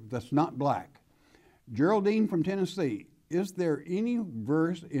 So that's not black. Geraldine from Tennessee. Is there any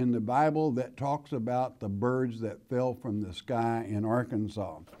verse in the Bible that talks about the birds that fell from the sky in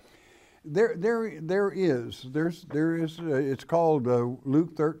Arkansas? There is. It's called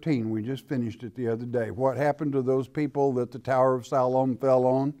Luke 13. We just finished it the other day. What happened to those people that the Tower of Siloam fell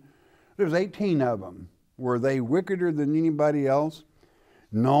on? There's 18 of them. Were they wickeder than anybody else?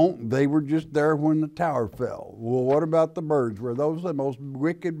 No, they were just there when the tower fell. Well, what about the birds? Were those the most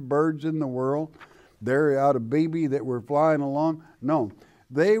wicked birds in the world? They're out of Beebe that were flying along? No,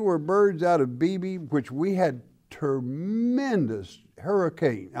 they were birds out of Beebe, which we had tremendous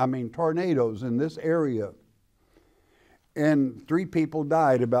tornadoes in this area. And 3 people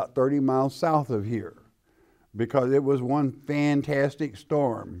died about 30 miles south of here because it was one fantastic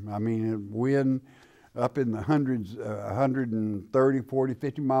storm. Wind up in the hundreds, 130, 40,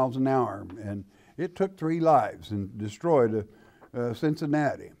 50 miles an hour. And it took 3 lives and destroyed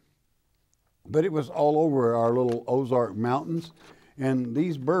Cincinnati. But it was all over our little Ozark Mountains. And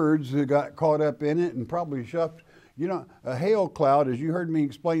these birds got caught up in it and probably shoved. A hail cloud, as you heard me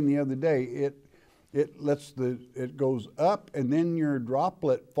explain the other day, it goes up and then your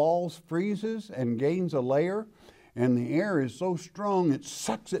droplet falls, freezes, and gains a layer. And the air is so strong, it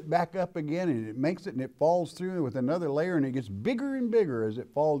sucks it back up again, and it makes it, and it falls through with another layer, and it gets bigger and bigger as it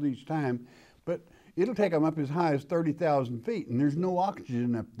falls each time. But it'll take them up as high as 30,000 feet, and there's no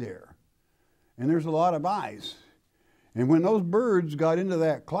oxygen up there. And there's a lot of ice. And when those birds got into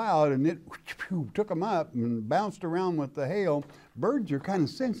that cloud and it took them up and bounced around with the hail, birds are kind of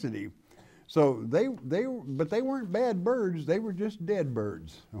sensitive. So but they weren't bad birds, they were just dead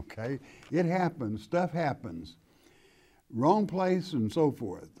birds, okay? It happens, stuff happens. Wrong place and so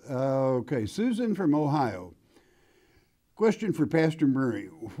forth. Okay, Susan from Ohio. Question for Pastor Murray.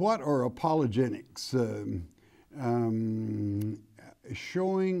 What are apologetics?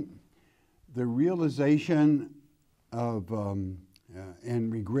 Showing the realization of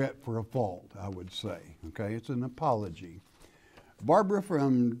and regret for a fault, I would say. Okay, it's an apology. Barbara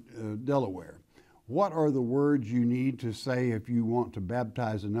from Delaware. What are the words you need to say if you want to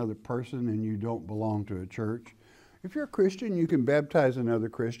baptize another person and you don't belong to a church? If you're a Christian, you can baptize another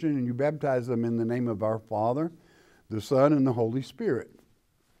Christian, and you baptize them in the name of our Father, the Son, and the Holy Spirit.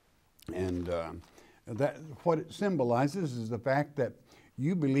 And that what it symbolizes is the fact that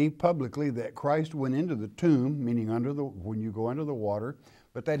you believe publicly that Christ went into the tomb, meaning when you go under the water,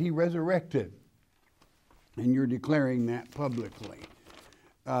 but that he resurrected. And you're declaring that publicly.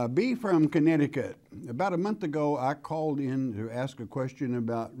 B from Connecticut. About a month ago, I called in to ask a question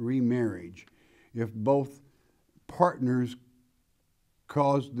about remarriage. If both partners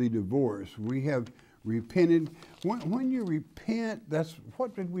caused the divorce, we have repented. When you repent, that's,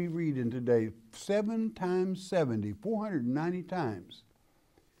 what did we read in today? 7 times 70, 490 times.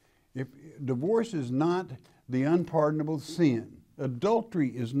 If divorce is not the unpardonable sin, adultery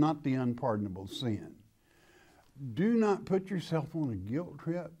is not the unpardonable sin. Do not put yourself on a guilt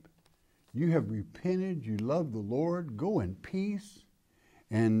trip. You have repented, you love the Lord, go in peace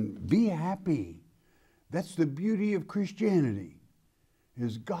and be happy. That's the beauty of Christianity,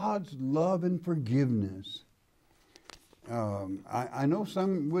 is God's love and forgiveness. I know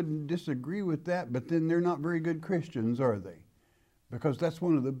some wouldn't disagree with that, but then they're not very good Christians, are they? Because that's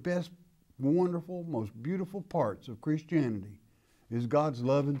one of the best, wonderful, most beautiful parts of Christianity, is God's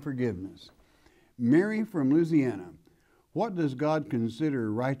love and forgiveness. Mary from Louisiana. What does God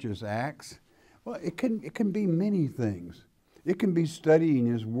consider righteous acts? Well, it can be many things. It can be studying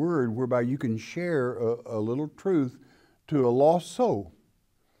His Word, whereby you can share a little truth to a lost soul.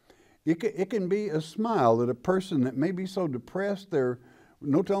 It can be a smile at a person that may be so depressed, they're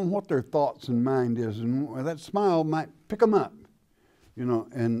no telling what their thoughts and mind is, and that smile might pick them up, you know,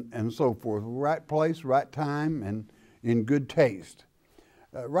 and so forth. Right place, right time, and in good taste.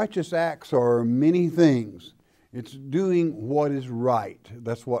 Righteous acts are many things. It's doing what is right.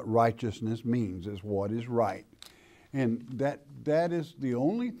 That's what righteousness means, is what is right. And that is the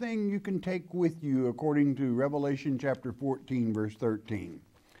only thing you can take with you according to Revelation chapter 14, verse 13.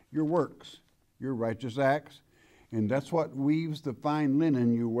 Your works, your righteous acts, and that's what weaves the fine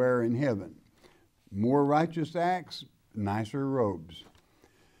linen you wear in heaven. More righteous acts, nicer robes.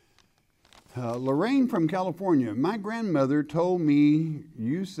 Lorraine from California. My grandmother told me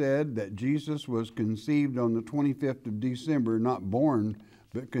you said that Jesus was conceived on the 25th of December, not born,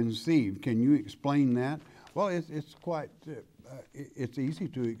 but conceived. Can you explain that? Well, it's quite, it's easy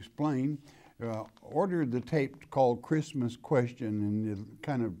to explain. Ordered the tape called Christmas Question, and it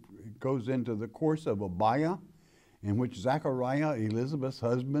kind of goes into the course of Abia, in which Zachariah, Elizabeth's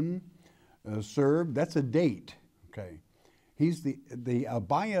husband, served. That's a date, okay? He's the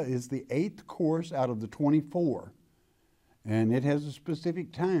Abaya is the 8th course out of the 24, and it has a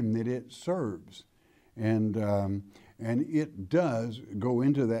specific time that it serves, and it does go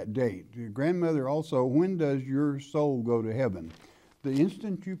into that date. Your grandmother also, when does your soul go to heaven? The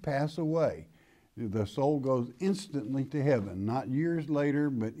instant you pass away, the soul goes instantly to heaven, not years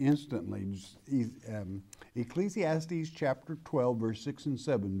later, but instantly. Ecclesiastes chapter 12, verse 6 and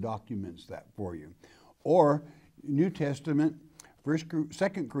 7 documents that for you. Or New Testament,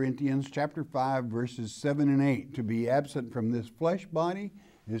 2 Corinthians chapter 5, verses 7 and 8. To be absent from this flesh body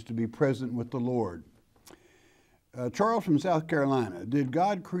is to be present with the Lord. Charles from South Carolina. Did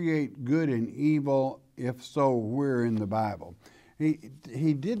God create good and evil? If so, where in the Bible?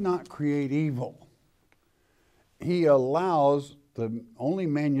 He did not create evil. He allows, the only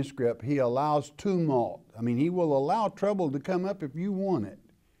manuscript, he allows tumult. I mean, he will allow trouble to come up if you want it.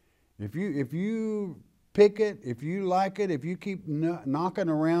 If you pick it, if you like it, if you keep knocking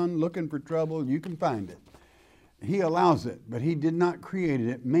around looking for trouble, you can find it. He allows it, but he did not create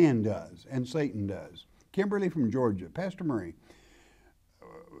it. Man does, and Satan does. Kimberly from Georgia. Pastor Murray,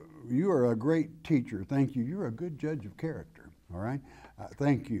 you are a great teacher. Thank you. You're a good judge of character. All right?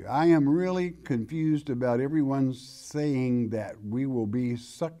 Thank you. I am really confused about everyone saying that we will be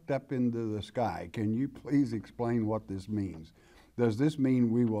sucked up into the sky. Can you please explain what this means? Does this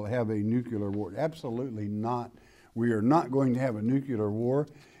mean we will have a nuclear war? Absolutely not. We are not going to have a nuclear war.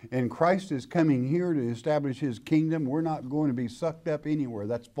 And Christ is coming here to establish his kingdom. We're not going to be sucked up anywhere.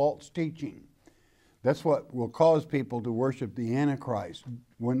 That's false teaching. That's what will cause people to worship the Antichrist.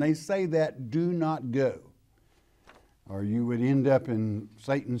 When they say that, do not go, or you would end up in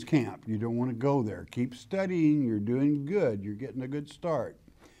Satan's camp. You don't want to go there. Keep studying. You're doing good. You're getting a good start.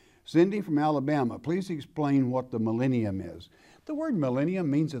 Cindy from Alabama, please explain what the millennium is. The word millennium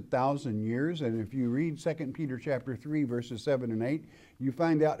means 1,000 years, and if you read 2 Peter chapter 3, verses 7 and 8, you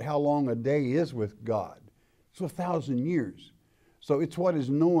find out how long a day is with God. It's 1,000 years. So it's what is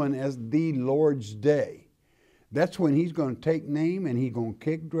known as the Lord's Day. That's when he's going to take name and he's going to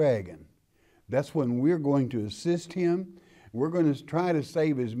kick dragon. That's when we're going to assist him. We're going to try to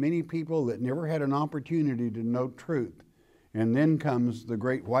save as many people that never had an opportunity to know truth. And then comes the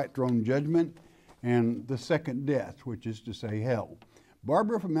great white throne judgment and the second death, which is to say hell.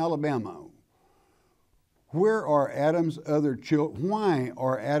 Barbara from Alabama, why are Adam's other children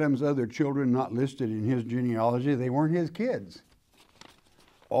not listed in his genealogy? They weren't his kids.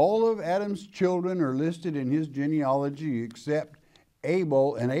 All of Adam's children are listed in his genealogy except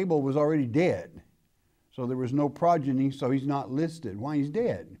Abel, and Abel was already dead. So there was no progeny, so he's not listed. Why? He's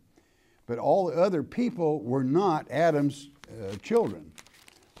dead. But all the other people were not Adam's children.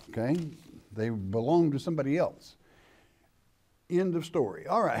 Okay? They belonged to somebody else. End of story.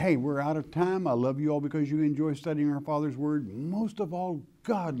 All right, hey, we're out of time. I love you all because you enjoy studying our Father's Word. Most of all,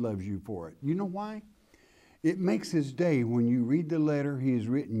 God loves you for it. You know why? It makes his day when you read the letter he has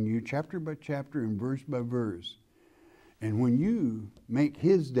written you, chapter by chapter and verse by verse. And when you make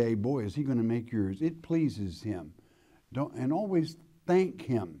his day, boy, is he going to make yours. It pleases him. And always thank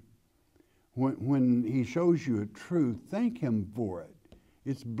him. When he shows you a truth, thank him for it.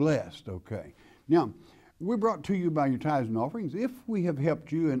 It's blessed, okay. Now, we're brought to you by your tithes and offerings. If we have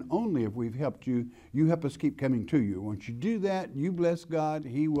helped you, and only if we've helped you, you help us keep coming to you. Once you do that, you bless God,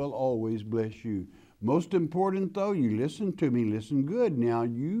 he will always bless you. Most important, though, you listen to me, listen good. Now,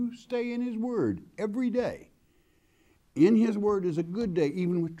 you stay in his word every day. In his word is a good day,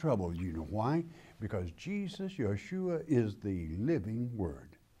 even with trouble. You know why? Because Jesus, Yeshua, is the living word.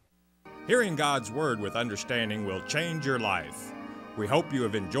 Hearing God's Word with understanding will change your life. We hope you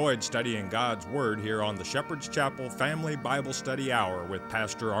have enjoyed studying God's Word here on the Shepherd's Chapel Family Bible Study Hour with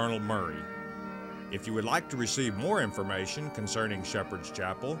Pastor Arnold Murray. If you would like to receive more information concerning Shepherd's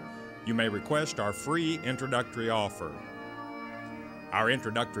Chapel, you may request our free introductory offer. Our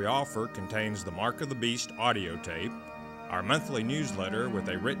introductory offer contains the Mark of the Beast audio tape, our monthly newsletter with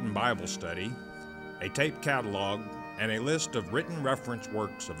a written Bible study, a tape catalog, and a list of written reference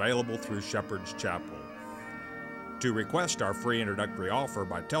works available through Shepherd's Chapel. To request our free introductory offer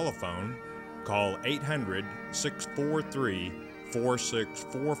by telephone, call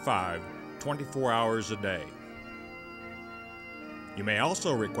 800-643-4645 24 hours a day. You may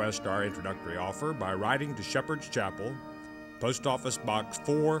also request our introductory offer by writing to Shepherd's Chapel, Post Office Box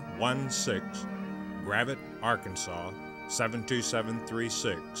 416, Gravette, Arkansas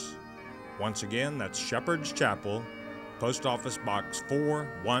 72736. Once again, that's Shepherd's Chapel, Post Office Box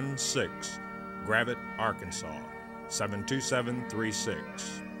 416, Gravette, Arkansas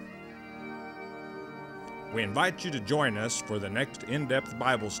 72736. We invite you to join us for the next in-depth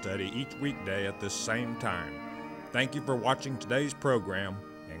Bible study each weekday at this same time. Thank you for watching today's program,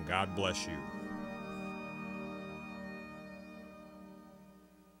 and God bless you.